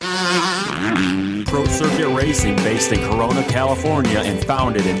Pro Circuit Racing, based in Corona, California, and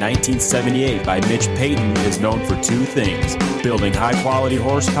founded in 1978 by Mitch Payton, is known for two things: building high-quality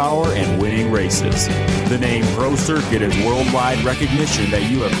horsepower and winning races. The name Pro Circuit is worldwide recognition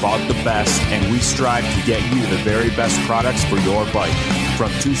that you have bought the best, and we strive to get you the very best products for your bike.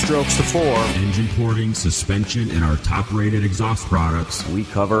 From 2 strokes to 4, engine porting, suspension, and our top-rated exhaust products, we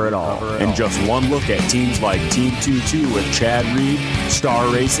cover it all. And just one look at teams like Team 2-2 with Chad Reed, Star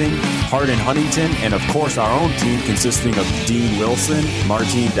Racing, Hardin Huntington, and of course our own team consisting of Dean Wilson,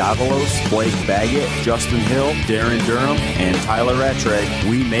 Martin Davalos, Blake Baggett, Justin Hill, Darren Durham, and Tyler Rattray.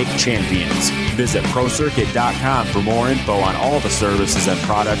 We make champions. Visit ProCircuit.com for more info on all the services and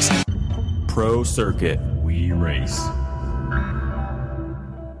products. Pro Circuit, we race.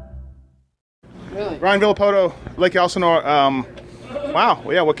 Really? Ryan Villopoto, Lake Elsinore. Wow,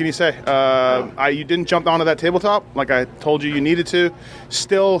 yeah, what can you say? You didn't jump onto that tabletop like I told you needed to.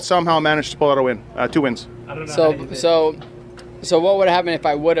 Still somehow managed to pull out a win, 2 wins. So what would have happened if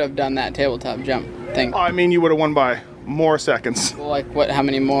I would have done that tabletop jump thing? I mean, you would have won by more seconds. Like what? How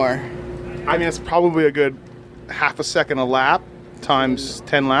many more? I mean, it's probably a good half a second a lap times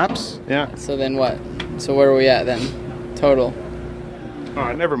 10 laps. Yeah. So then what? So where are we at then? Total. All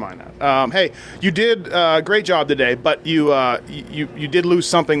right, never mind that. Hey, you did a great job today, but you did lose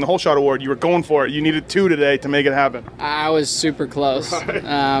something, the Whole Shot Award. You were going for it. You needed 2 today to make it happen. I was super close.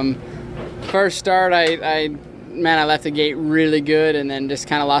 Right. First start, I left the gate really good, and then just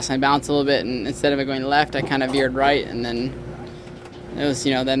kind of lost my balance a little bit. And instead of it going left, I kind of veered right, and then it was,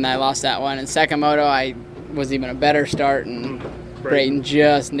 then I lost that one. And second moto, I was even a better start, and Brayton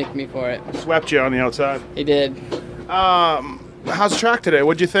just nicked me for it. Swept you on the outside. He did. How's the track today?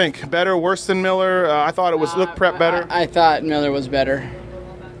 What'd you think? Better, worse than Miller? I thought it looked prep better. I thought Miller was better.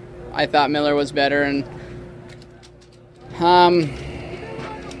 And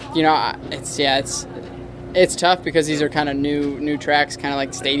it's tough because these are kind of new tracks, kind of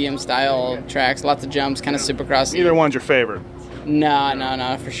like stadium style tracks, lots of jumps, kind of Supercross. Neither one's your favorite.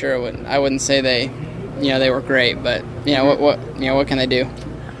 No, for sure. I wouldn't say they were great, but what can they do?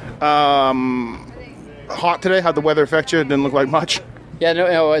 Hot today? How'd the weather affect you? It didn't look like much. Yeah,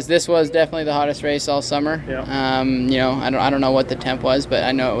 no, this was definitely the hottest race all summer. Yeah. I don't know what the temp was, but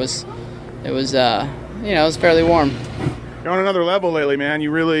I know it was fairly warm. You're on another level lately, man.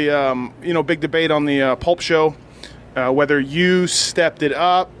 You really, big debate on the Pulp Show, whether you stepped it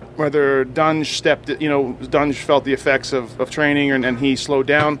up, whether Dunge Dunge felt the effects of training and he slowed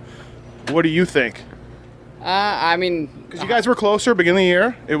down. What do you think? Because you guys were closer beginning of the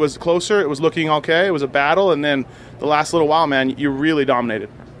year. It was closer. It was looking okay. It was a battle, and then the last little while, man, you really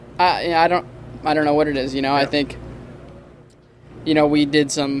dominated. I don't know what it is. Yeah. I think, we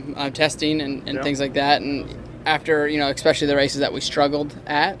did some testing and things like that, and after especially the races that we struggled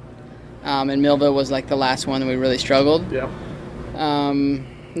at, and Millville was like the last one that we really struggled. Yeah. A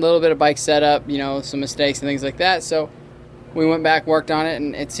little bit of bike setup, some mistakes and things like that. So we went back, worked on it,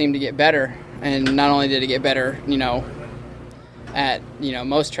 and it seemed to get better. And not only did it get better, at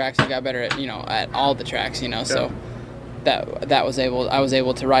most tracks, it got better at at all the tracks, Yeah. So I was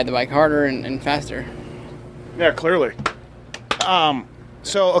able to ride the bike harder and faster. Yeah, clearly.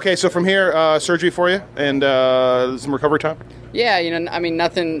 So from here, surgery for you and some recovery time. Yeah,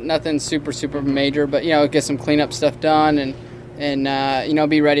 nothing super major, but get some cleanup stuff done and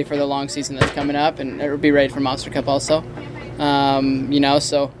be ready for the long season that's coming up, and be ready for Monster Cup also.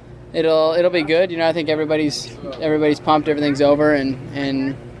 So. It'll be good. I think everybody's pumped. Everything's over,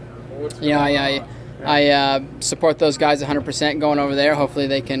 and I support those guys 100% going over there. Hopefully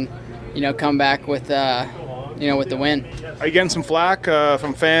they can, come back with with the win. Are you getting some flack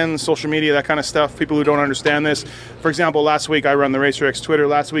from fans, social media, that kind of stuff? People who don't understand this. For example, last week I run the RacerX Twitter.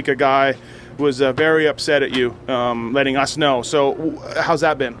 Last week a guy was very upset at you, letting us know. So how's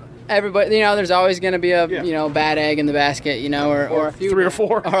that been? Everybody, there's always going to be a bad egg in the basket, or a few, 3 or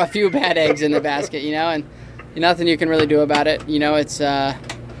 4, or a few bad eggs in the basket, and nothing you can really do about it. It's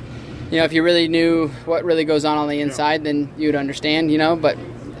if you really knew what really goes on the inside, then you'd understand, but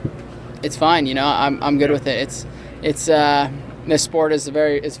it's fine. I'm good with it. It's this sport is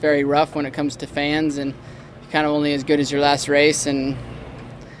very rough when it comes to fans, and you're kind of only as good as your last race. And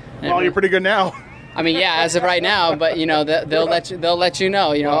well, you're pretty good now. As of right now, but they'll let you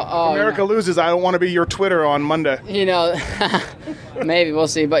know. If America loses, I don't want to be your Twitter on Monday. Maybe we'll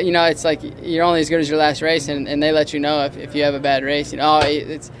see. But it's like you're only as good as your last race, and they let you know if you have a bad race.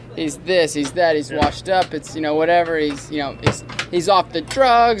 He's this, he's that, he's washed up. It's whatever. He's off the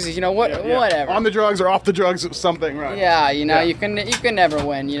drugs. Whatever. On the drugs or off the drugs, something, right? Yeah, you can never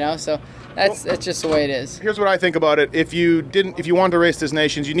win. So That's just the way it is. Here's what I think about it. If you wanted to race this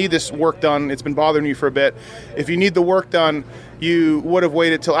Nations, you need this work done. It's been bothering you for a bit. If you need the work done, you would have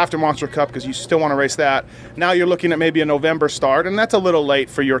waited till after Monster Cup because you still want to race that. Now you're looking at maybe a November start, and that's a little late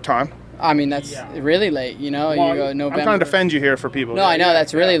for your time. I mean, that's really late, you know. Well, you go November. I'm trying to defend you here for people. No, I know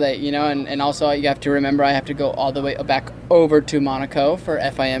that's really late, you know, and also you have to remember I have to go all the way back over to Monaco for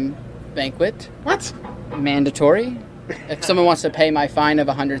FIM banquet. What? Mandatory. If someone wants to pay my fine of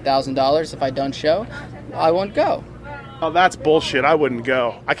 $100,000 if I don't show, I won't go. Oh, that's bullshit. I wouldn't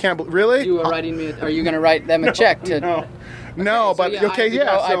go. I can't. Really? You are writing me? Are you going to write them a check to? No, but okay,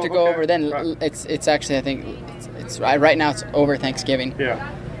 yeah. I have to go over. Then it's actually I think it's right now it's over Thanksgiving.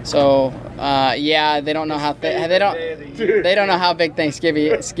 Yeah. So they don't know how they don't know how big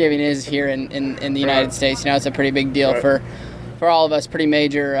Thanksgiving is here in the United States. You know, it's a pretty big deal for all of us. Pretty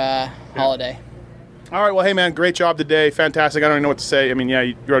major holiday. All right, well, hey, man, great job today. Fantastic. I don't even know what to say. I mean, yeah,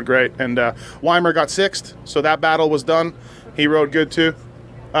 you rode great. And Weimer got 6th, so that battle was done. He rode good, too.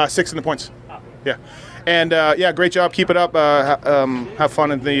 6th in the points. Yeah. And, great job. Keep it up. Have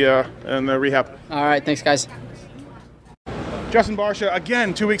fun in the rehab. All right, thanks, guys. Justin Barcia,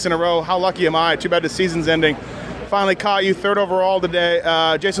 again, 2 weeks in a row. How lucky am I? Too bad the season's ending. Finally caught you 3rd overall today.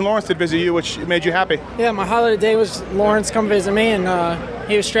 Jason Lawrence did visit you, which made you happy. Yeah, my highlight of the day was Lawrence come visit me, and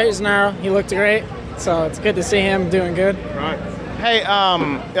he was straight as an arrow. He looked great. So it's good to see him doing good. Right. Hey,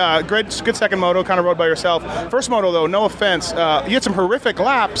 good second moto, kind of rode by yourself. First moto, though, no offense, you had some horrific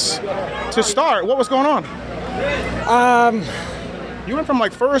laps to start. What was going on? You went from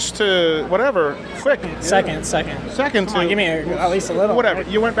like first to whatever, quick. Second. Second Come on, give me at least a little. Whatever.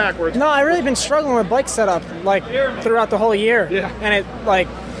 You went backwards. No, I really been struggling with bike setup like throughout the whole year. Yeah. And it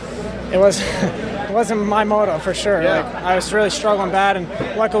wasn't my moto for sure. Yeah. Like I was really struggling bad, and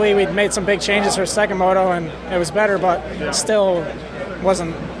luckily we'd made some big changes for second moto, and it was better, but still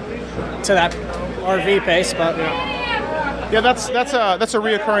wasn't to that RV pace. But yeah, that's a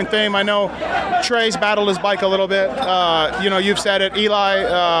reoccurring theme. I know Trey's battled his bike a little bit. You've said it,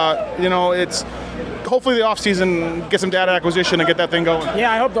 Eli. It's. Hopefully the off-season get some data acquisition and get that thing going.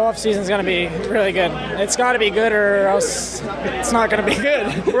 Yeah, I hope the off-season's going to be really good. It's got to be good or else it's not going to be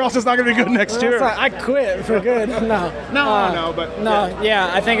good. Or else it's not going to be good next year. I quit for good. No,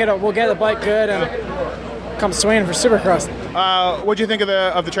 I think we'll get the bike good and come swinging for Supercross. What do you think of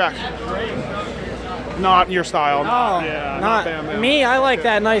the track? Not your style. No, not Bam Bam. Me. I like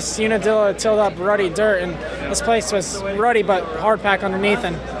that nice Unadilla tilled up ruddy dirt, and this place was ruddy but hard pack underneath,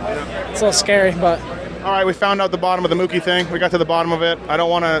 and it's a little scary, but. All right, we found out the bottom of the Mookie thing. We got to the bottom of it. I don't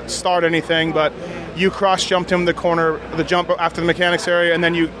want to start anything, but you cross-jumped him the jump after the mechanics area, and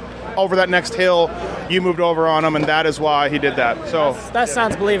then you, over that next hill, you moved over on him, and that is why he did that. So that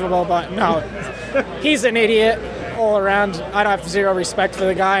sounds believable, but no. He's an idiot all around. I don't have zero respect for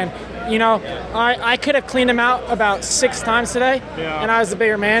the guy, and I could have cleaned him out about 6 times today, and I was the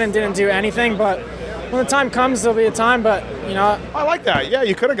bigger man and didn't do anything, but when the time comes, there'll be a time, but, I like that. Yeah,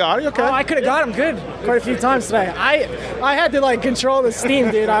 you could have got it. Okay. Oh, I could have got him good quite a few times today. I had to, control the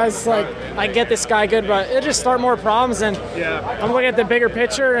steam, dude. I was like, I get this guy good, but it just start more problems, and I'm looking at the bigger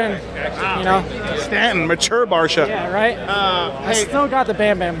picture, and, Stanton, mature Barcia. Yeah, right? I still got the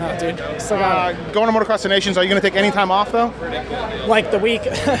Bam Bam, though, dude. Still got it. Going to Motocross the Nations, are you going to take any time off, though? Like the week.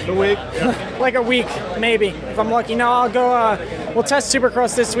 The week? Yeah. Like a week, maybe, if I'm lucky. No, I'll go, we'll test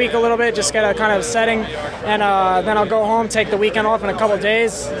Supercross this week a little bit, just get a kind of setting, and then I'll go home, take the weekend off in a couple of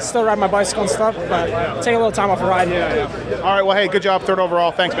days, still ride my bicycle and stuff, but take a little time off a ride. Yeah. All right, well, hey, good job, 3rd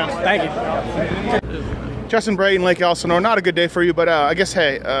overall. Thanks, man. Thank you. Justin Brayton, Lake Elsinore, not a good day for you, but I guess,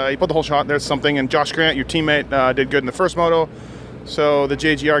 hey, you put the whole shot. There's something, and Josh Grant, your teammate, did good in the first moto, so the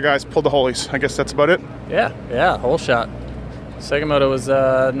JGR guys pulled the holies. I guess that's about it. Yeah, whole shot. Second moto was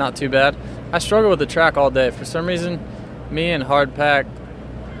not too bad. I struggled with the track all day. For some reason, me and hard pack,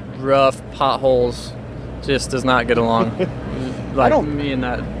 rough, potholes, just does not get along. Me and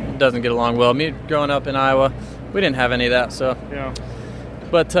that doesn't get along well. Me growing up in Iowa, we didn't have any of that, so. Yeah.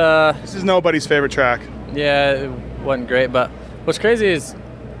 But this is nobody's favorite track. Yeah, it wasn't great, but what's crazy is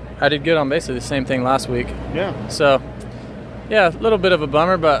I did good on basically the same thing last week. Yeah. So, yeah, a little bit of a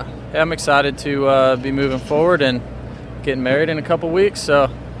bummer, but I'm excited to be moving forward and getting married in a couple weeks, so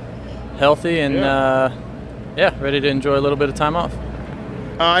healthy and ready to enjoy a little bit of time off.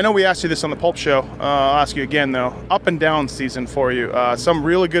 I know we asked you this on the Pulp Show. I'll ask you again, though. Up and down season for you. Some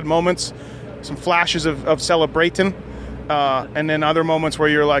really good moments, some flashes of Brayton, and then other moments where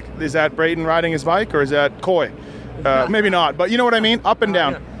you're like, is that Brayton riding his bike or is that Coy? Maybe not, but you know what I mean? Up and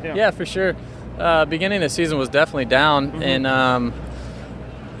down. Yeah, for sure. Beginning of the season was definitely down, and I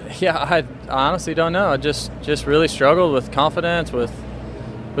honestly don't know. I just really struggled with confidence, with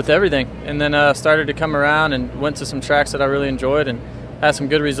with everything. And then started to come around and went to some tracks that I really enjoyed and had some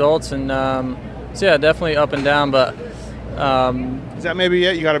good results. And so yeah, definitely up and down. But is that maybe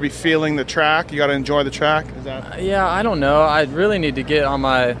it? You got to be feeling the track. You got to enjoy the track. Is that? Yeah, I don't know. I really need to get on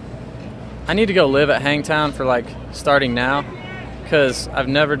my. I need to go live at Hangtown for like starting now, because I've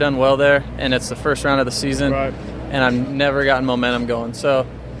never done well there, and it's the first round of the season, right. And I've never gotten momentum going. So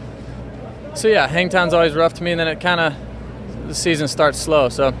yeah, Hangtown's always rough to me, and then the season starts slow.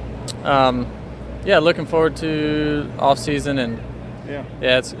 So yeah, looking forward to off season, and yeah,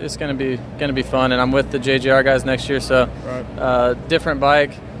 it's gonna be fun. And I'm with the JGR guys next year, so different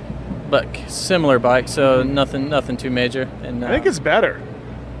bike, but similar bike, so nothing too major. And I think it's better.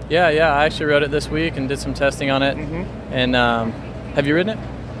 Yeah, I actually rode it this week and did some testing on it. And have you ridden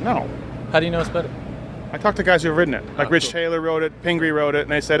it? No. How do you know it's better? I talked to guys who've ridden it. Like Rich Taylor rode it, Pingree rode it,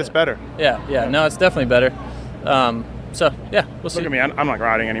 and they said it's better. Yeah. No, it's definitely better. So yeah, we'll see. Look at me, I'm not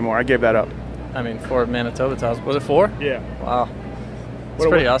riding anymore. I gave that up. I mean, 4 Manitoba tiles. Was it 4? Yeah. Wow. It's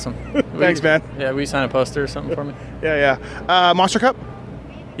pretty awesome. Thanks, man. Yeah, will you sign a poster or something for me? Yeah. Monster Cup?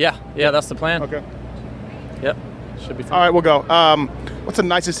 Yeah, that's the plan. Okay. Yep. Should be fun. All right, we'll go. What's the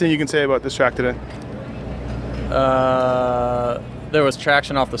nicest thing you can say about this track today? There was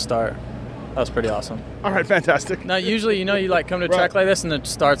traction off the start. That was pretty awesome. All right, fantastic. Now, usually, you like come to a track like this and it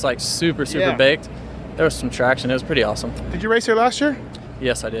starts like super baked. There was some traction. It was pretty awesome. Did you race here last year?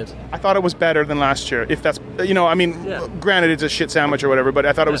 Yes, I did. I thought it was better than last year. If that's, granted it's a shit sandwich or whatever, but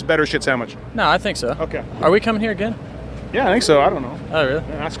I thought it was better shit sandwich. No, I think so. Okay. Are we coming here again? Yeah, I think so. I don't know. Oh, really?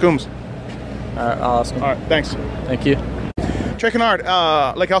 Yeah, ask Coombs. All right, I'll ask him. All right, thanks. Thank you. Trey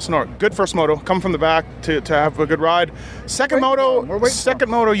Canard, Lake Elsinore, good first moto, coming from the back to have a good ride. Second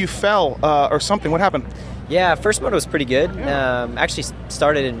moto, you fell or something. What happened? Yeah, first moto was pretty good. Yeah. Actually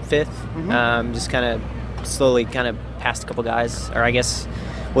started in 5th. Just kind of slowly passed a couple guys, or I guess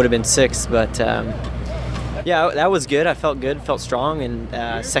would have been 6th. But yeah, that was good. I felt good, felt strong,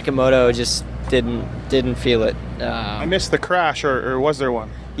 and second moto just didn't feel it. I missed the crash, or was there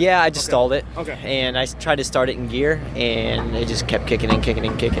one? Yeah, I just stalled it. Okay. And I tried to start it in gear, and it just kept kicking,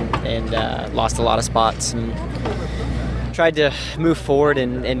 and lost a lot of spots. And tried to move forward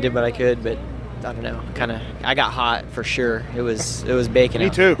and did what I could, but I don't know. I got hot for sure. It was baking. Me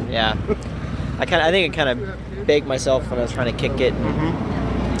out. too. Yeah. I think I baked myself when I was trying to kick it.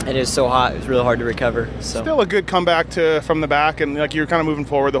 And it was so hot, it was really hard to recover. So. Still a good comeback from the back, and like you're kind of moving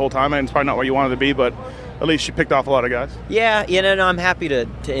forward the whole time, and it's probably not where you wanted to be, but at least you picked off a lot of guys. Yeah, no, I'm happy to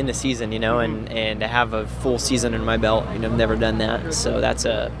end the season, and to have a full season in my belt. I've never done that, so that's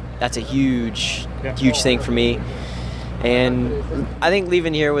a huge thing for me. And I think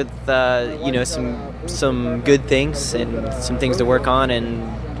leaving here with some good things and some things to work on, and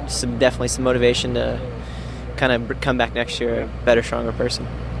definitely some motivation to kind of come back next year a better, stronger person.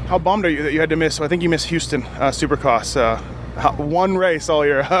 How bummed are you that you had to miss? I think you missed Houston Supercross. One race all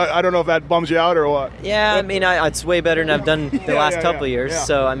year. I don't know if that bums you out or what. Yeah, I mean, it's way better than I've done the last couple of years. Yeah.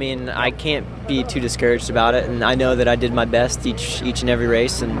 So, I mean, I can't be too discouraged about it. And I know that I did my best each and every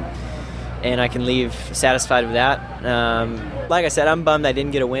race, and I can leave satisfied with that. Like I said, I'm bummed I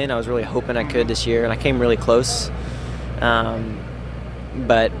didn't get a win. I was really hoping I could this year, and I came really close.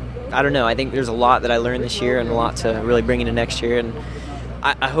 But I don't know. I think there's a lot that I learned this year and a lot to really bring into next year. And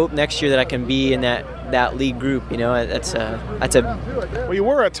I hope next year that I can be in that league group. That's a. Well, you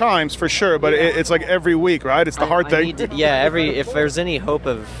were at times for sure, but it's like every week, right? It's the hard thing. If there's any hope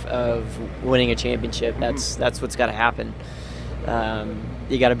of winning a championship, that's what's got to happen.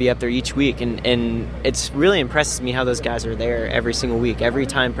 You got to be up there each week, and it's really impresses me how those guys are there every single week, every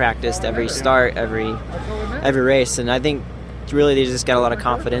time practiced, every start, every race, and I think really they just got a lot of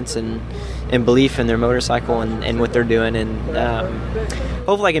confidence and belief in their motorcycle and what they're doing, and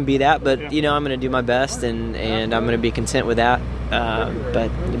hopefully I can be that, but I'm going to do my best, and I'm going to be content with that, but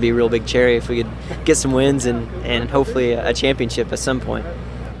it'd be a real big cherry if we could get some wins and hopefully a championship at some point.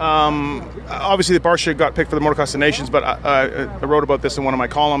 Obviously the Barcia got picked for the Motocross of Nations, but I wrote about this in one of my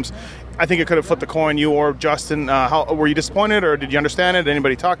columns. I think it could have flipped a coin, you or Justin. Were you disappointed, or did you understand it? Did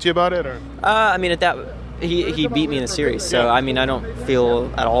anybody talk to you about it? Or? I mean, at that he beat me in the series, so I mean, I don't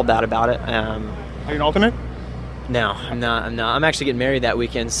feel at all bad about it. Are you an alternate? No, I'm not. I'm actually getting married that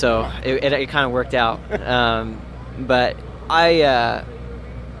weekend, so it kind of worked out. But I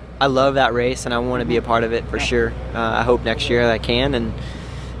love that race, and I want to be a part of it for sure. I hope next year I can, and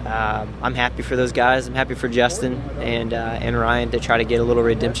I'm happy for those guys. I'm happy for Justin and Ryan to try to get a little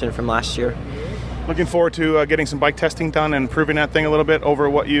redemption from last year. Looking forward to getting some bike testing done and improving that thing a little bit over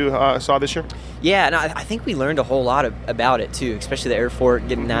what you saw this year? Yeah, and I think we learned a whole lot about it too, especially the air fork,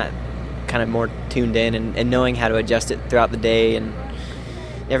 getting that kind of more tuned in and knowing how to adjust it throughout the day. And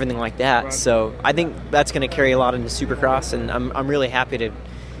everything like that. Right. So I think that's going to carry a lot into Supercross, and I'm really happy to.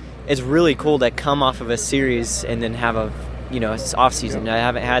 It's really cool to come off of a series and then have a it's off season. I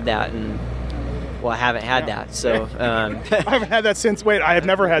haven't had that, I haven't had that. So I haven't had that since. Wait, I have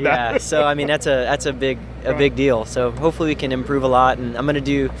never had that. Yeah. So I mean, that's a big deal. So hopefully we can improve a lot, and I'm going to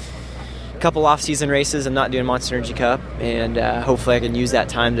do a couple off-season races. I'm not doing Monster Energy Cup, and hopefully I can use that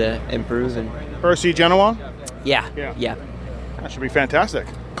time to improve. And Barcia, Genoa? Yeah. That should be fantastic.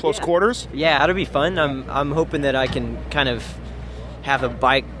 Close quarters? Yeah, that'll be fun. I'm hoping that I can kind of have a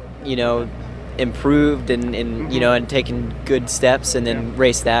bike, improved and and taking good steps, and then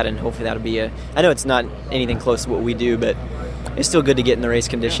race that, and hopefully that'll be I know it's not anything close to what we do, but it's still good to get in the race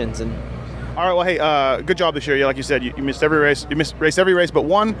conditions. And all right, well, hey, good job this year. Yeah, like you said, you missed every race. You raced every race but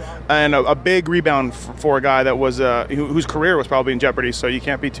one, and a big rebound for a guy that was whose career was probably in jeopardy. So you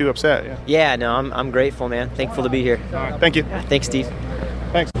can't be too upset. Yeah, no, I'm grateful, man. Thankful to be here. All right, thank you. Yeah, thanks, Steve.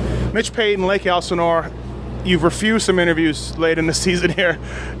 Thanks. Mitch Payton, Lake Elsinore. You've refused some interviews late in the season here.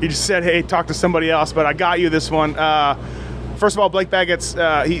 You just said, hey, talk to somebody else, but I got you this one. First of all, Blake Baggett's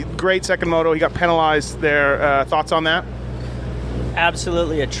great second moto. He got penalized there. Thoughts on that?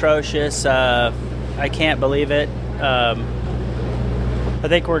 Absolutely atrocious. I can't believe it. I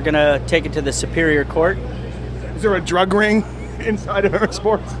think we're going to take it to the Superior Court. Is there a drug ring inside of MX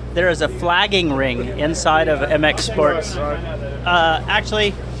Sports? There is a flagging ring inside of MX Sports.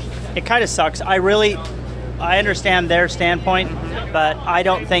 Actually, it kind of sucks. I understand their standpoint, but I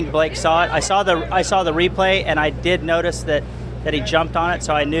don't think Blake saw it. I saw the replay, and I did notice that he jumped on it,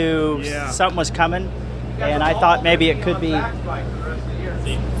 so I knew something was coming, and I thought maybe it could be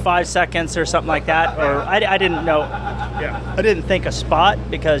 5 seconds or something like that, or I didn't know. Yeah. I didn't think a spot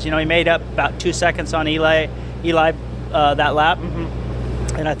because he made up about 2 seconds on Eli that lap,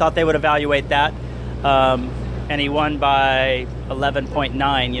 and I thought they would evaluate that, and he won by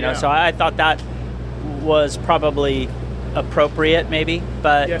 11.9. So I thought that was probably appropriate, maybe,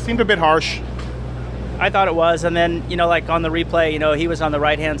 but it seemed a bit harsh. I thought it was, and then like on the replay, he was on the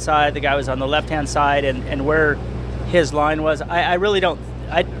right-hand side, the guy was on the left-hand side, and where his line was, I really don't.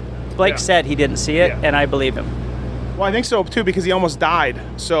 Blake said he didn't see it, and I believe him. Well, I think so too, because he almost died.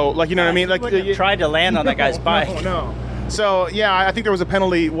 So, what I mean? Like, he tried to land on that guy's bike. No. So, I think there was a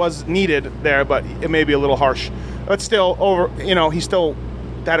penalty was needed there, but it may be a little harsh. But still, he still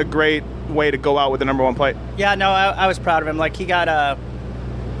had a great way to go out with the number one plate. Yeah, no, I was proud of him. Like, he had a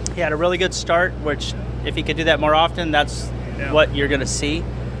really good start, which if he could do that more often, that's what you're going to see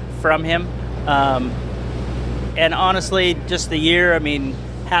from him. And honestly, just the year, I mean,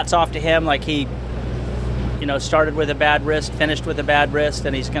 hats off to him. Like, he started with a bad wrist, finished with a bad wrist,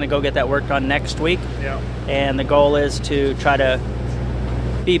 and he's going to go get that worked on next week. Yeah. And the goal is to try to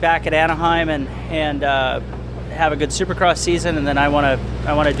be back at Anaheim and have a good Supercross season, and then I want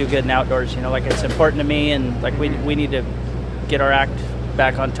to do good in outdoors. Like, it's important to me, and like we need to get our act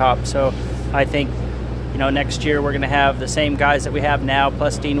back on top. So I think next year we're going to have the same guys that we have now,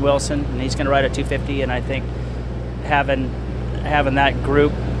 plus Dean Wilson, and he's going to ride a 250. And I think having that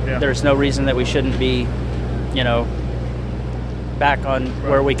group, there's no reason that we shouldn't be back on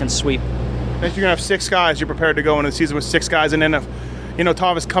where we can sweep. If you're going to have 6 guys, you're prepared to go into the season with 6 guys, and then if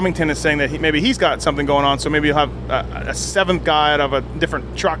Thomas Cummington is saying that maybe he's got something going on, so maybe you'll have a 7th guy out of a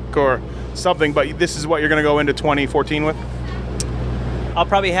different truck or something, but this is what you're going to go into 2014 with? I'll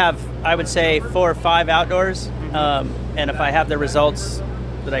probably have, I would say, 4 or 5 outdoors, and if I have the results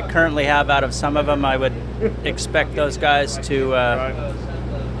that I currently have out of some of them, I would expect those guys to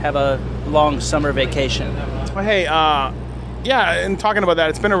have a long summer vacation. Well, hey, and talking about that,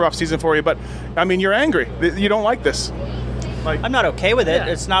 it's been a rough season for you, but, I mean, you're angry. You don't like this. I'm not okay with it.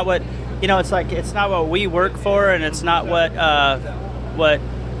 Yeah. It's not what, it's like, it's not what we work for, and it's not what like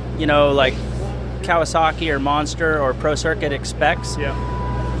Kawasaki or Monster or Pro Circuit expects. Yeah.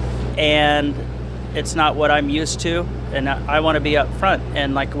 And it's not what I'm used to, and I want to be up front,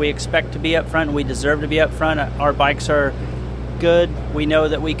 and like we expect to be up front, we deserve to be up front. Our bikes are good. We know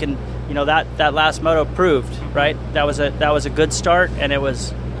that we can, that last moto proved, right? That was a good start, and it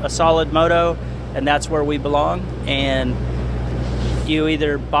was a solid moto, and that's where we belong. And you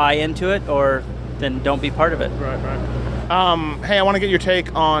either buy into it or then don't be part of it. Right. Hey, I want to get your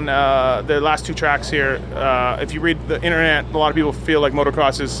take on the last 2 tracks here. If you read the internet, a lot of people feel like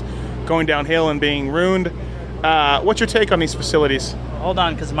motocross is going downhill and being ruined. What's your take on these facilities? Hold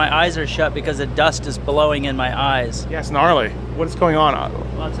on, because my eyes are shut because the dust is blowing in my eyes. Yeah, it's gnarly. What is going on?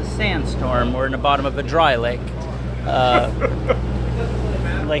 Well, it's a sandstorm. We're in the bottom of a dry lake.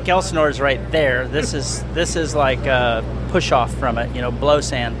 Lake Elsinore is right there. This is like a push off from it, blow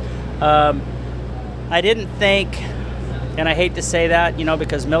sand. I didn't think and I hate to say that,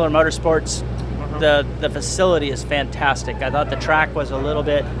 because Miller Motorsports, the facility is fantastic. I thought the track was a little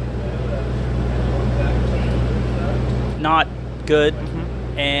bit not good,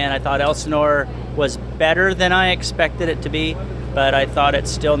 and I thought Elsinore was better than I expected it to be, but I thought it's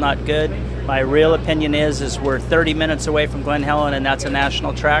still not good. My real opinion is we're 30 minutes away from Glen Helen, and that's a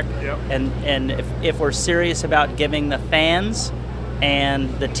national track. Yep. And if we're serious about giving the fans and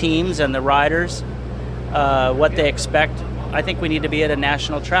the teams and the riders what they expect, I think we need to be at a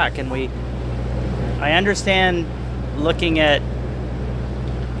national track. And I understand looking at.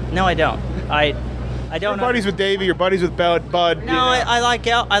 No, I don't. I don't. You're buddies with Davey. You're buddies with Bud. No, I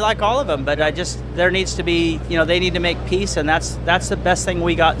like all of them, but there needs to be, they need to make peace, and that's the best thing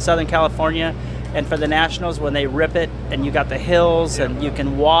we got in Southern California. And for the Nationals, when they rip it, and you got the hills, and you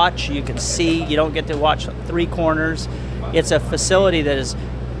can watch, you can see, you don't get to watch 3 corners. It's a facility that is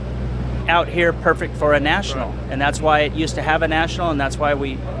out here perfect for a national, and that's why it used to have a national, and that's why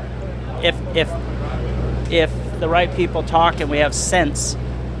if the right people talk and we have sense,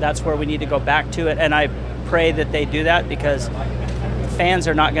 that's where we need to go back to it. And I pray that they do that, because fans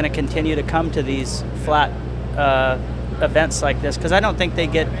are not going to continue to come to these flat events like this, because I don't think they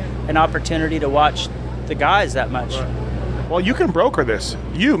get an opportunity to watch the guys that much. Right. Well, you can broker this.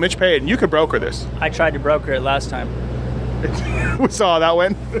 You, Mitch Payton, you could broker this. I tried to broker it last time. We saw how that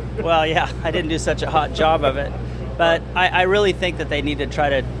went. Well, yeah, I didn't do such a hot job of it. But I really think that they need to try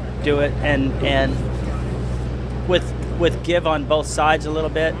to do it, and with give on both sides a little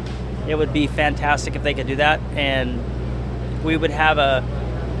bit. It would be fantastic if they could do that, and we would have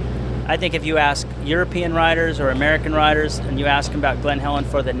I think if you ask European riders or American riders, and you ask them about Glen Helen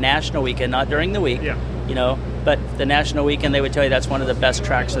for the national weekend, not during the week, but the national weekend, they would tell you that's one of the best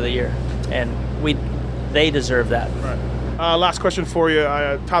tracks of the year, and they deserve that. Right. Last question for you.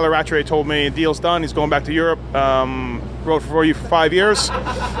 Tyler Rattray told me deal's done. He's going back to Europe. Rode for you for 5 years.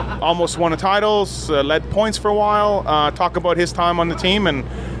 Almost won a titles. Led points for a while. Talk about his time on the team, and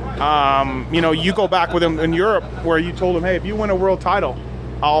you go back with him in Europe, where you told him, "Hey, if you win a world title,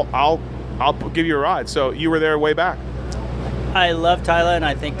 I'll give you a ride." So you were there way back. I love Tyler, and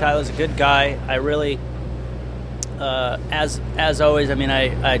I think Tyler's a good guy. I really, as always,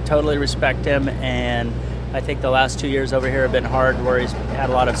 I totally respect him, and I think the last 2 years over here have been hard, where he's had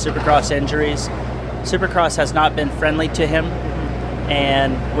a lot of Supercross injuries. Supercross has not been friendly to him,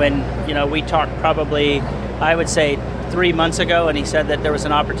 and when we talked probably, I would say 3 months ago, and he said that there was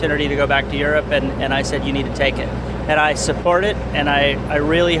an opportunity to go back to Europe, and I said you need to take it, and I support it, and I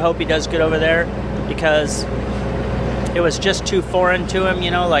really hope he does good over there, because it was just too foreign to him.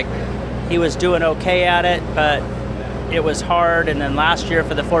 He was doing okay at it, but it was hard. And then last year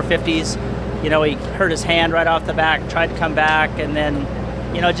for the 450s, he hurt his hand right off the back, tried to come back, and then,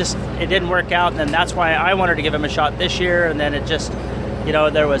 it didn't work out. And then that's why I wanted to give him a shot this year. And then it just,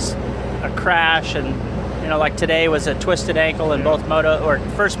 there was a crash, and, like today was a twisted ankle in both moto, or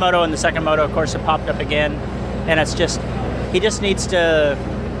first moto and the second moto, of course, it popped up again. And it's just, he just needs to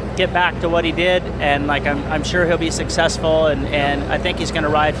get back to what he did. And I'm sure he'll be successful. And I think he's going to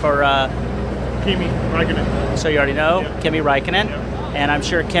ride for Kimi Räikkönen. So you already know, yeah. Kimi Räikkönen. Yeah. And I'm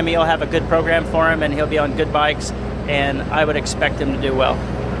sure Kimi will have a good program for him, and he'll be on good bikes, and I would expect him to do well.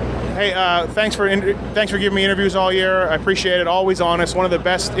 Hey, thanks for giving me interviews all year. I appreciate it. Always honest. One of the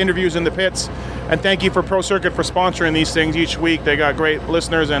best interviews in the pits. And thank you for Pro Circuit for sponsoring these things each week. They got great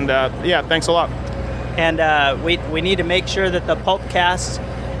listeners, and thanks a lot. And we need to make sure that the Pulpcast,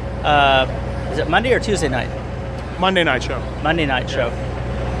 is it Monday or Tuesday night? Monday night show. Monday night show.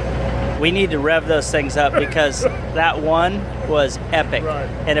 We need to rev those things up, because that one was epic. Right.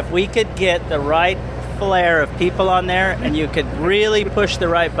 And if we could get the right flair of people on there, and you could really push the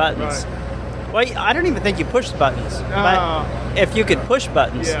right buttons. Right. Well, I don't even think you push buttons. But if you could push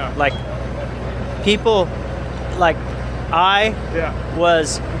buttons, like people, like I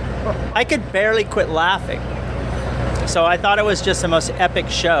could barely quit laughing. So I thought it was just the most epic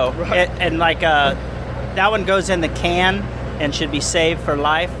show. Right. And that one goes in the can and should be saved for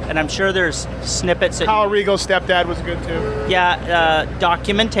life. And I'm sure there's snippets. Kyle Regal's stepdad was good too. Yeah,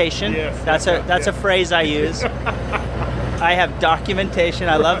 documentation. Yes, that's a phrase I use. I have documentation.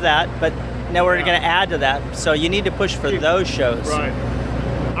 I love that. But now we're going to add to that. So you need to push for those shows. Right.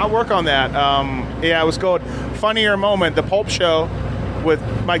 I'll work on that. It was good. Funnier moment, the Pulp Show with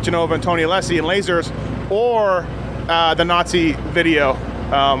Mike Genova and Tony Alessi and Lasers, or the Nazi video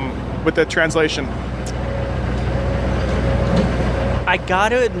with the translation. I got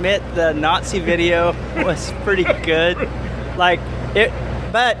to admit, the Nazi video was pretty good.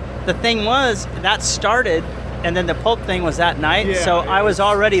 But the thing was, that started and then the pulp thing was that night, Yeah, so yeah. I was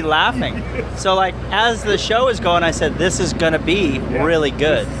already laughing. So like as the show was going, I said, this is going to be really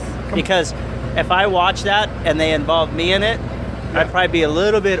good. Because if I watch that and they involve me in it, I'd probably be a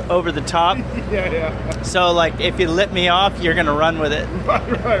little bit over the top. Yeah. So like if you lit me off, you're going to run with it.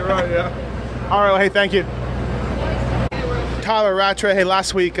 Right, yeah. All right, well, hey, thank you. Tyler Rattray, hey,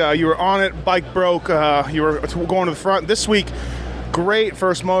 last week you were on it, bike broke, you were going to the front. This week, great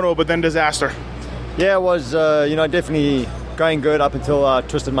first moto, but then disaster. Yeah, it was, definitely going good up until I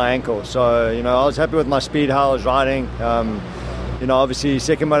twisted my ankle. So, I was happy with my speed, how I was riding. Obviously,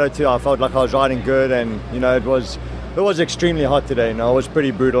 second moto 2, I felt like I was riding good, and, it was extremely hot today. It was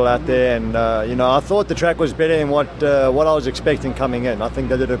pretty brutal out there, and, I thought the track was better than what I was expecting coming in. I think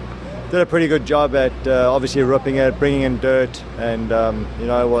they did a pretty good job at obviously ripping it, bringing in dirt, and,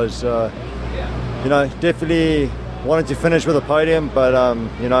 it was, definitely wanted to finish with a podium, but,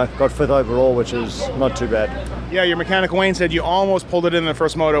 got 5th overall, which is not too bad. Yeah, your mechanic Wayne said you almost pulled it in the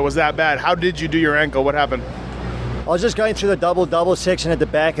first moto. Was that bad? How did you do your ankle? What happened? I was just going through the double section at the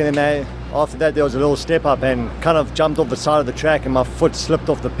back, and then after that there was a little step up and kind of jumped off the side of the track, and my foot slipped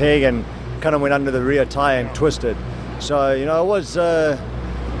off the peg and kind of went under the rear tire and twisted. So, it was,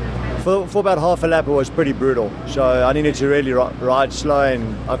 for about half a lap it was pretty brutal. So I needed to really ride slow,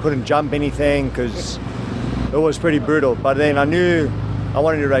 and I couldn't jump anything because it was pretty brutal. But then I knew I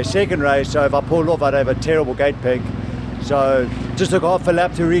wanted to race second race, so if I pulled off I'd have a terrible gate peg. So just took half a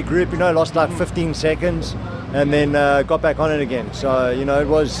lap to regroup, lost like 15 seconds, and then got back on it again. So, it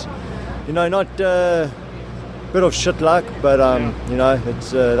was, not a bit of shit luck, but,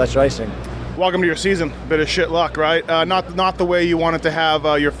 it's that's racing. Welcome to your season. Bit of shit luck, right? Not the way you wanted to have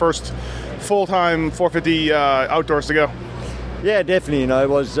your first full-time 450 outdoors to go. Yeah, definitely. It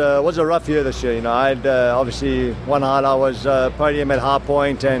was a rough year this year. I had obviously one highlight was podium at High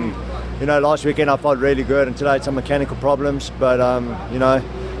Point, and last weekend I felt really good until I had some mechanical problems. But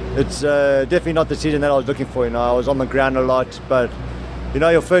it's definitely not the season that I was looking for. I was on the ground a lot, but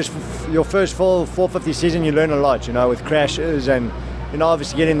your first full 450 season, you learn a lot. With crashes and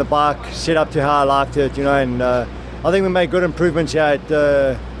obviously getting the bike set up to how I liked it. And I think we made good improvements here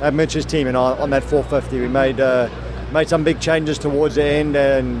at Mitch's team. On that 450, we made some big changes towards the end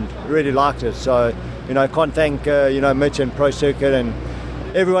and really liked it. So, can't thank, Mitch and Pro Circuit and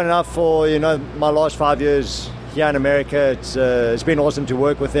everyone enough for, my last 5 years here in America. It's been awesome to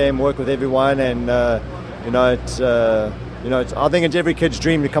work with them, work with everyone, and, I think it's every kid's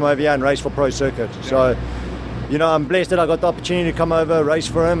dream to come over here and race for Pro Circuit. So, I'm blessed that I got the opportunity to come over, race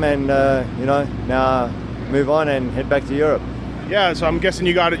for him, and, now move on and head back to Europe. Yeah, so I'm guessing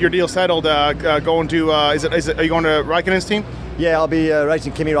you got your deal settled. Going to are you going to Raikkonen's team? Yeah, I'll be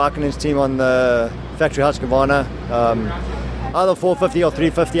racing Kimi Raikkonen's team on the factory Husqvarna. Either 450 or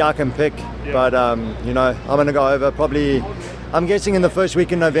 350 I can pick, but I'm going to go over probably. I'm guessing in the first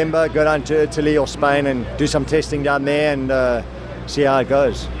week in November, go down to Italy or Spain and do some testing down there and see how it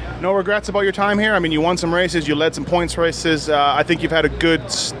goes. No regrets about your time here? I mean, you won some races, you led some points races. I think you've had a good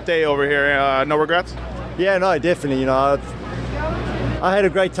stay over here. No regrets? Yeah, no, definitely. I had a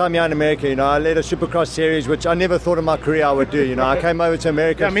great time here in America. I led a Supercross series, which I never thought in my career I would do. I came over to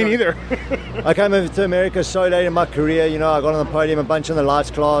America. Yeah, me neither. I came over to America so late in my career. I got on the podium a bunch in the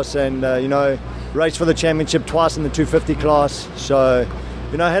lights class, and raced for the championship twice in the 250 class. So,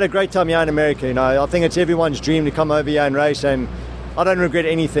 I had a great time here in America. I think it's everyone's dream to come over here and race, and I don't regret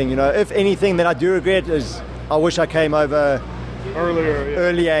anything. If anything that I do regret is I wish I came over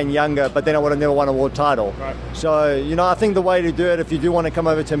earlier and younger, but then I would have never won a world title. Right. So, I think the way to do it, if you do want to come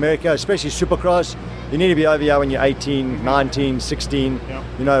over to America, especially Supercross, you need to be over here when you're 18, 19, 16,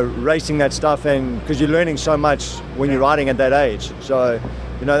 racing that stuff, and because you're learning so much when you're riding at that age. So,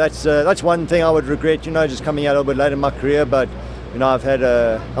 that's one thing I would regret, just coming out a little bit late in my career, but, I've had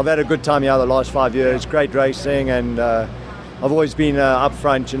a good time here the last 5 years, great racing, and I've always been up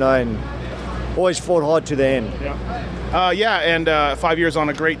front, and always fought hard to the end. And 5 years on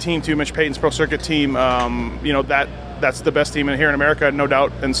a great team too, Mitch Payton's Pro Circuit team. That's the best team here in America, no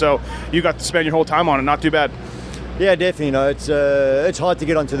doubt. And so you got to spend your whole time on it. Not too bad. Yeah, definitely. It's hard to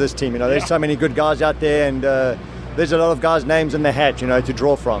get onto this team. There's so many good guys out there, and there's a lot of guys' names in the hat, to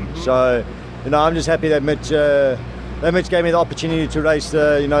draw from. So, I'm just happy that Mitch gave me the opportunity to race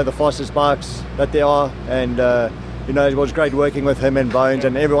the fastest bikes that there are, and it was great working with him and Bones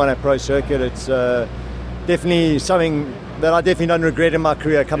and everyone at Pro Circuit. It's definitely something that I definitely don't regret in my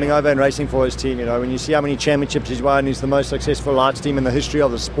career, coming over and racing for his team. When you see how many championships he's won, he's the most successful lights team in the history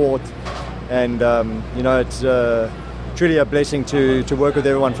of the sport, and it's truly a blessing to work with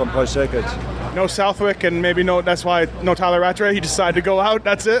everyone from Pro Circuits. No Southwick, and maybe that's why no Tyler Rattray. He decided to go out.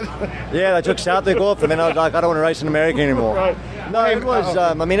 That's it. Yeah, they took Southwick off, and then I was like, I don't want to race in America anymore. Right. No, it was.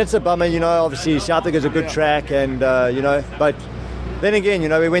 I mean, it's a bummer. Obviously Southwick is a good track, and but then again,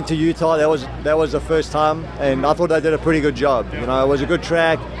 we went to Utah. That was the first time, and I thought they did a pretty good job. It was a good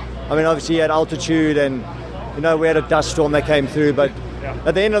track. I mean, obviously you had altitude, and we had a dust storm that came through, but.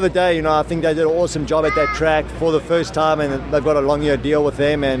 At the end of the day, I think they did an awesome job at that track for the first time, and they've got a long year deal with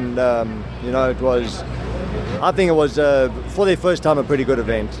them. And I think it was for their first time a pretty good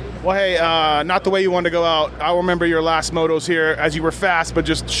event. Well, hey, not the way you wanted to go out. I remember your last motos here as you were fast, but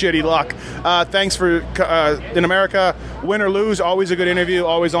just shitty luck. Thanks for in America, win or lose, always a good interview,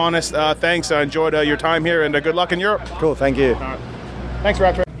 always honest. Thanks. I enjoyed your time here, and good luck in Europe. Cool, thank you. Thanks,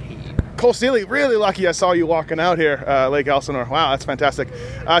 Rattray. Cole Steely, really lucky I saw you walking out here, Lake Elsinore. Wow, that's fantastic.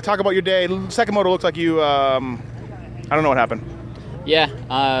 Talk about your day. Second moto looked like you, I don't know what happened. Yeah,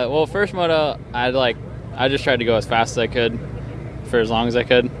 well, first moto, I just tried to go as fast as I could for as long as I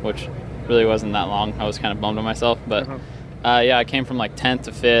could, which really wasn't that long. I was kind of bummed on myself, but yeah, I came from 10th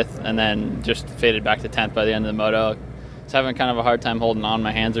to 5th and then just faded back to 10th by the end of the moto. I was having kind of a hard time holding on.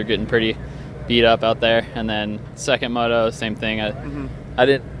 My hands are getting pretty beat up out there. And then second moto, same thing.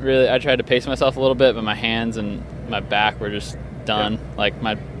 I tried to pace myself a little bit, but my hands and my back were just done.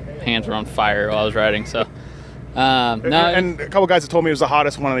 My hands were on fire while I was riding. So, and a couple guys have told me it was the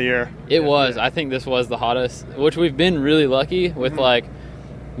hottest one of the year. It was. I think this was the hottest, which we've been really lucky with.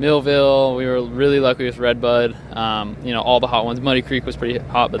 Millville, we were really lucky with Redbud. All the hot ones. Muddy Creek was pretty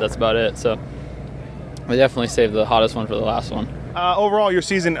hot, but that's about it. So, we definitely saved the hottest one for the last one. Overall, your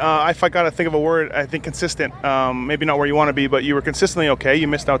season, if I got to think of a word, I think consistent. Maybe not where you want to be, but you were consistently okay. You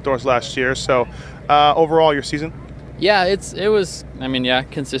missed outdoors last year. So, overall, your season? Yeah, it was,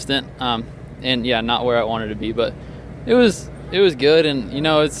 consistent. And, yeah, not where I wanted to be. But it was good. And,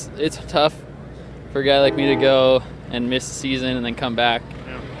 it's tough for a guy like me to go and miss the season and then come back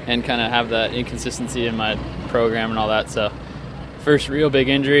and kind of have that inconsistency in my program and all that. So, first real big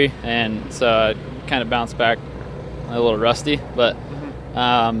injury. And so I kind of bounced back a little rusty, but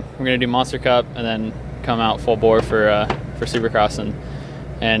we're gonna do Monster Cup and then come out full bore for Supercross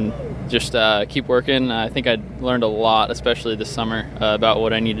and just keep working. I think I learned a lot, especially this summer, about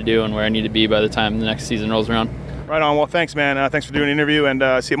what I need to do and where I need to be by the time the next season rolls around. Right on. Well, thanks, man. Thanks for doing the interview, and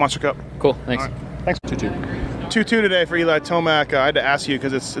see you at Monster Cup. Cool. Thanks. Right. Thanks. 2-2 today for Eli Tomac. I had to ask you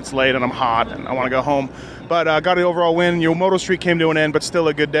because it's late and I'm hot and I want to go home. But got an overall win. Your moto streak came to an end, but still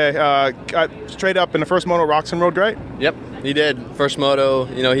a good day. Got straight up in the first moto, Roxon rode great. Yep, he did. First moto,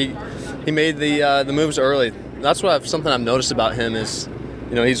 he made the moves early. That's something I've noticed about him is,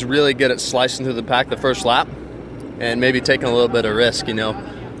 he's really good at slicing through the pack the first lap, and maybe taking a little bit of risk.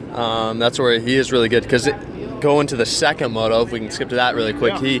 That's where he is really good. Because going to the second moto, if we can skip to that really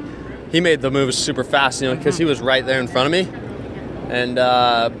quick, he made the moves super fast. Because he was right there in front of me, and.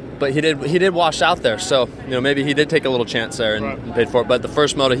 But he did wash out there, so maybe he did take a little chance there and paid for it. But the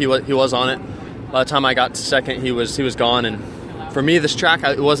first moto he was on it. By the time I got to second, he was gone. And for me, this track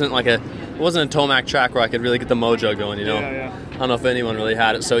it wasn't a Tomac track where I could really get the mojo going. I don't know if anyone really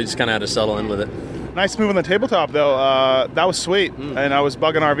had it, so he just kind of had to settle in with it. Nice move on the tabletop though. That was sweet. And I was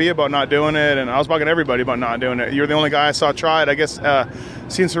bugging RV about not doing it, and I was bugging everybody about not doing it. You're the only guy I saw try it. I guess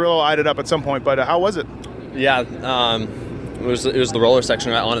Cianciarulo eyed it up at some point, but how was it? Yeah. It was the roller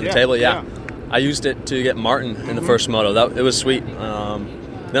section right onto the table. Yeah. I used it to get Martin in the first moto. It was sweet.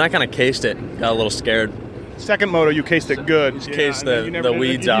 Then I kind of cased it. Got a little scared. Second moto, you cased it good. Just cased the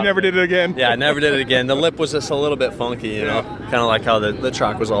weeds out. You never did it again. Yeah, I never did it again. The lip was just a little bit funky, kind of like how the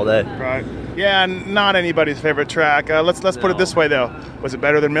track was all day. Right. Yeah, not anybody's favorite track. Let's put it this way though. Was it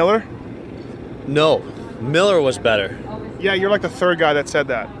better than Miller? No, Miller was better. Yeah, you're like the third guy that said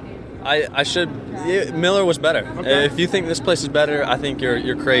that. Miller was better. Okay. If you think this place is better, I think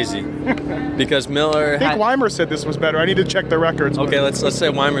you're crazy. Because Miller. I think Weimer said this was better. I need to check the records. Okay, let's say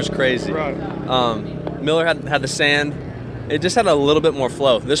Weimer's crazy. Right. Miller had the sand. It just had a little bit more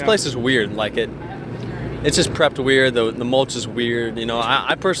flow. This place is weird. It's just prepped weird. The mulch is weird.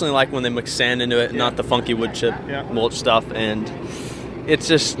 I personally like when they mix sand into it, not the funky wood chip mulch stuff. And it's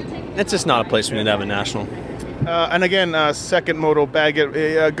just not a place we need to have a national. And again, second moto Baggett,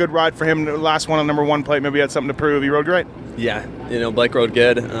 a good ride for him. The last one on number one plate, maybe he had something to prove. He rode great. Yeah, Blake rode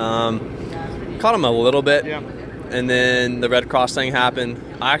good. Caught him a little bit. Yeah. And then the Red Cross thing happened.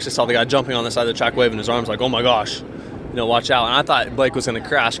 I actually saw the guy jumping on the side of the track waving his arms like, oh my gosh, watch out. And I thought Blake was going to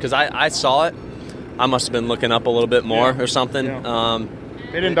crash because I saw it. I must have been looking up a little bit more or something. Yeah.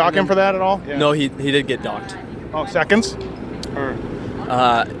 They didn't dock him for that at all? Yeah. No, he did get docked. Oh, seconds? Or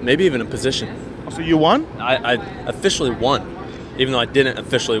maybe even a position. So you won? I officially won, even though I didn't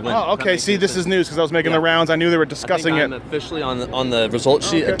officially win. Oh, okay. See, this is news because I was making the rounds. I knew they were discussing I'm officially on the result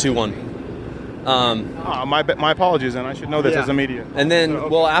sheet at 2-1. My apologies, then. I should know this as a media. And then,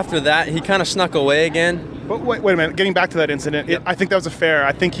 after that, he kind of snuck away again. But wait a minute. Getting back to that incident, I think that was a fair.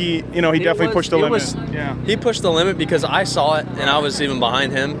 I think he definitely pushed the limit. He pushed the limit because I saw it, and I was even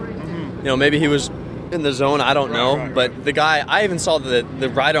behind him. Mm-hmm. Maybe he was in the zone. I don't know. Right. But the guy, I even saw the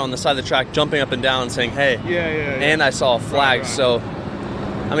rider on the side of the track jumping up and down, saying, "Hey!" And I saw a flag. Right. So,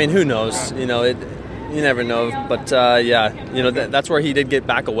 I mean, who knows? You never know. But that's where he did get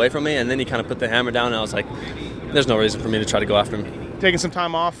back away from me, and then he kind of put the hammer down, and I was like, "There's no reason for me to try to go after him." Taking some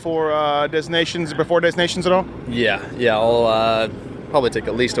time off for designations, before designations at all? Yeah. I'll probably take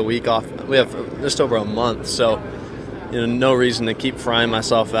at least a week off. We have just over a month, so no reason to keep frying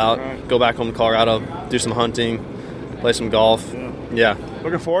myself out. Right. Go back home to Colorado, do some hunting, play some golf. Yeah.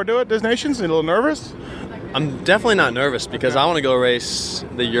 Looking forward to it, designations? A little nervous? I'm definitely not nervous because I want to go race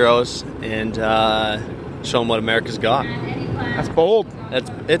the Euros and show them what America's got. That's bold.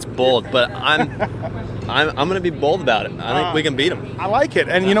 It's bold, but I'm going to be bold about it. I think we can beat them. I like it.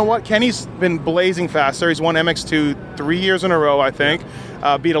 And you know what? Kenny's been blazing faster. He's won MX2 3 years in a row, I think.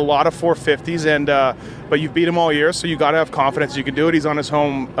 Beat a lot of 450s, but you've beat him all year, so you got to have confidence you can do it. He's on his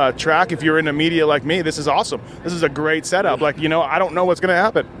home track. If you're in the media like me, this is awesome. This is a great setup. I don't know what's going to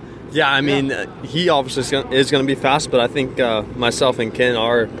happen. Yeah, I mean, he obviously is going to be fast, but I think myself and Ken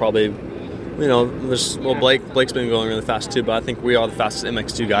are probably. Blake's been going really fast too, but I think we are the fastest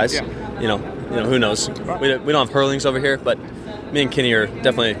MX2 guys. Yeah. Who knows? We don't have Hurlings over here, but me and Kenny are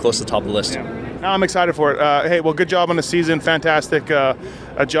definitely close to the top of the list. Yeah. Now I'm excited for it. Hey, well, good job on the season. Fantastic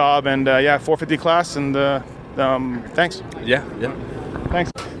job, and 450 class, and thanks. Yeah.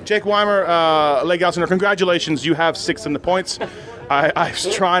 Thanks. Jake Weimer, Lake Elsinore, congratulations. You have 6th in the points. I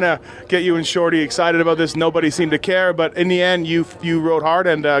was trying to get you and Shorty excited about this. Nobody seemed to care, but in the end, you rode hard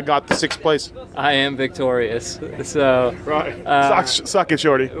and got the 6th place. I am victorious. So right, suck it,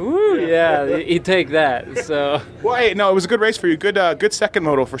 Shorty. Ooh, yeah, you take that. So. Well, hey, no, it was a good race for you. Good second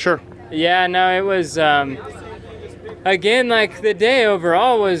moto for sure. Yeah, no, it was. Again, the day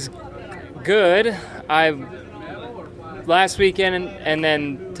overall was good. Last weekend and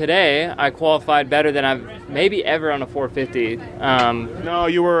then today, I qualified better than I've maybe ever on a 450. No,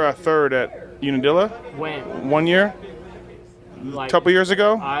 you were a third at Unadilla? When? 1 year? A couple years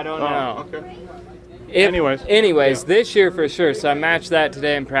ago? I don't know. Okay. Anyways, this year for sure. So I matched that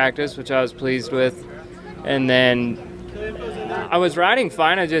today in practice, which I was pleased with. And then I was riding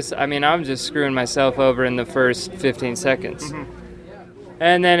fine. I'm just screwing myself over in the first 15 seconds. Mm-hmm.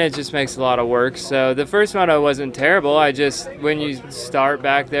 And then it just makes a lot of work. So the first moto wasn't terrible. When you start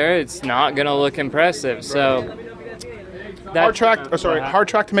back there, it's not going to look impressive. So hard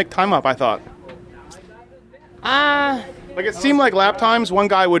track to make time up, I thought. It seemed like lap times, one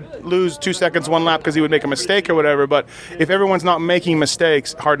guy would lose 2 seconds one lap because he would make a mistake or whatever. But if everyone's not making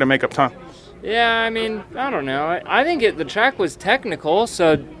mistakes, hard to make up time. Yeah, I don't know. I think the track was technical.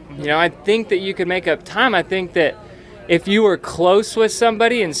 So, I think that you could make up time. I think that if you were close with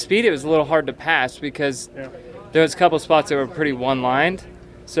somebody in speed, it was a little hard to pass because there was a couple spots that were pretty one-lined.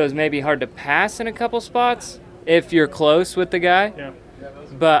 So it was maybe hard to pass in a couple spots if you're close with the guy. Yeah.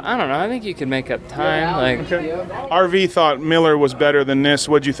 But I don't know. I think you could make up time. RV thought Miller was better than this.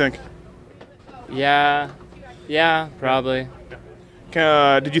 What'd you think? Yeah, probably.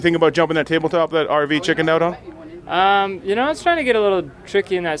 Did you think about jumping that tabletop that RV chickened out on? I was trying to get a little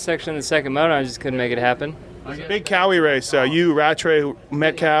tricky in that section of the second moto. I just couldn't make it happen. Big Cowie race. You, Rattray,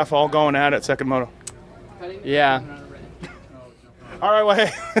 Metcalf, all going at it, second moto. Yeah. All right, well,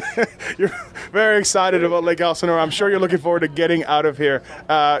 hey, you're very excited about Lake Elsinore. I'm sure you're looking forward to getting out of here.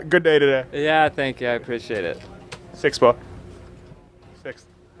 Good day today. Yeah, thank you. I appreciate it. 6th spot. 6th.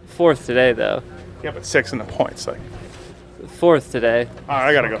 4th today, though. Yeah, but 6 in the points. 4th today. All right,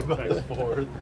 I got to go.